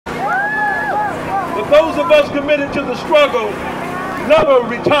those of us committed to the struggle never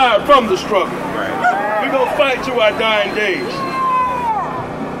retire from the struggle. We're going to fight to our dying days.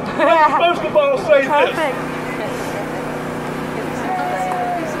 First of all, say this.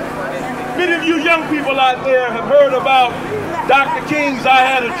 Many of you young people out there have heard about Dr. King's I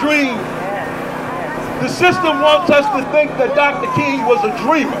Had a Dream. The system wants us to think that Dr. King was a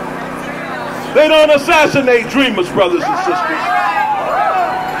dreamer. They don't assassinate dreamers, brothers and sisters.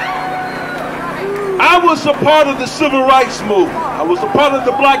 I was a part of the civil rights movement. I was a part of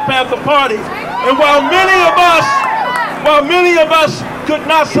the Black Panther Party. And while many of us could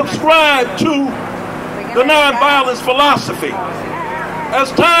not subscribe to the nonviolence philosophy, as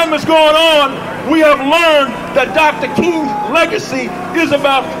time has gone on, we have learned that Dr. King's legacy is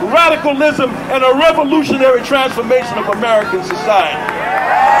about radicalism and a revolutionary transformation of American society.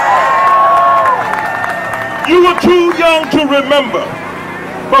 You were too young to remember,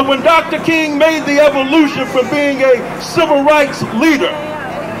 but when Dr. King made the evolution from being a civil rights leader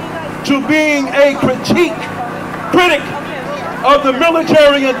to being a critic of the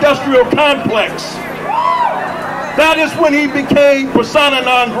military-industrial complex, that is when he became persona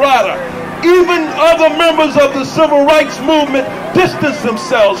non grata. Even other members of the civil rights movement distanced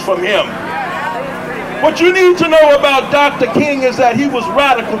themselves from him. What you need to know about Dr. King is that he was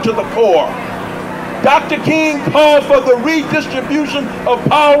radical to the core. Dr. King called for the redistribution of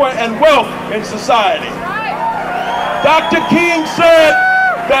power and wealth in society. Dr. King said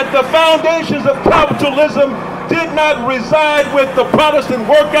that the foundations of capitalism did not reside with the Protestant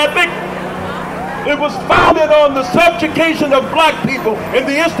work ethic. It was founded on the subjugation of black people and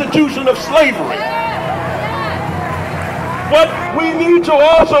the institution of slavery. What we need to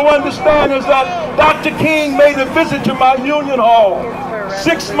also understand is that Dr. King made a visit to my Union Hall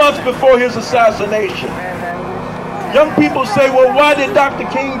 6 months before his assassination. Young people say, well, why did Dr.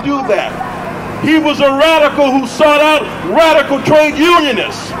 King do that? He was a radical who sought out radical trade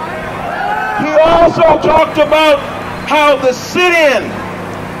unionists. He also talked about how the sit-in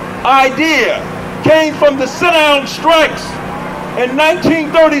idea came from the sit-down strikes in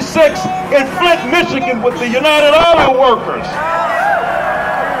 1936 in Flint, Michigan with the United Auto Workers.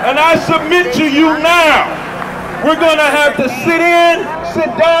 And I submit to you now, we're going to have to sit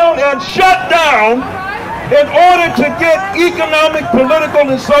down, and shut down in order to get economic, political,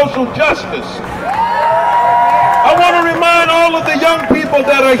 and social justice. I want to remind all of the young people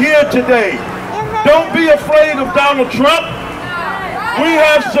that are here today, don't be afraid of Donald Trump. We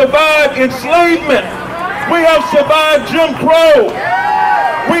have survived enslavement. We have survived Jim Crow.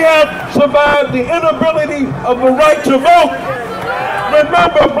 We have survived the inability of the right to vote.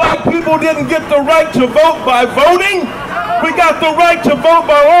 Remember, black people didn't get the right to vote by voting. We got the right to vote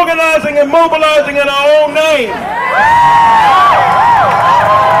by organizing and mobilizing in our own name.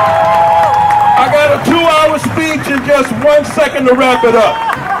 I got a 2-hour speech in just 1 second to wrap it up.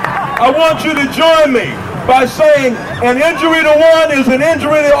 I want you to join me by saying, an injury to one is an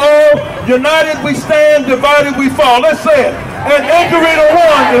injury to all. United we stand, divided we fall. Let's say it. An injury to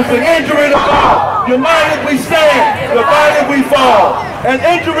one is an injury to all. United we stand, divided we fall. An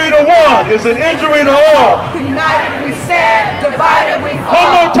injury to one is an injury to all. United we stand, divided we fall. One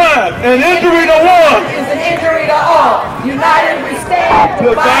more time. An injury to one is an injury to all. United we stand,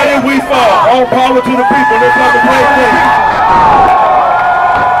 divided we fall. All power to the people. Let's have a great day.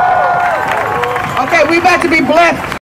 Okay, we about to be blessed.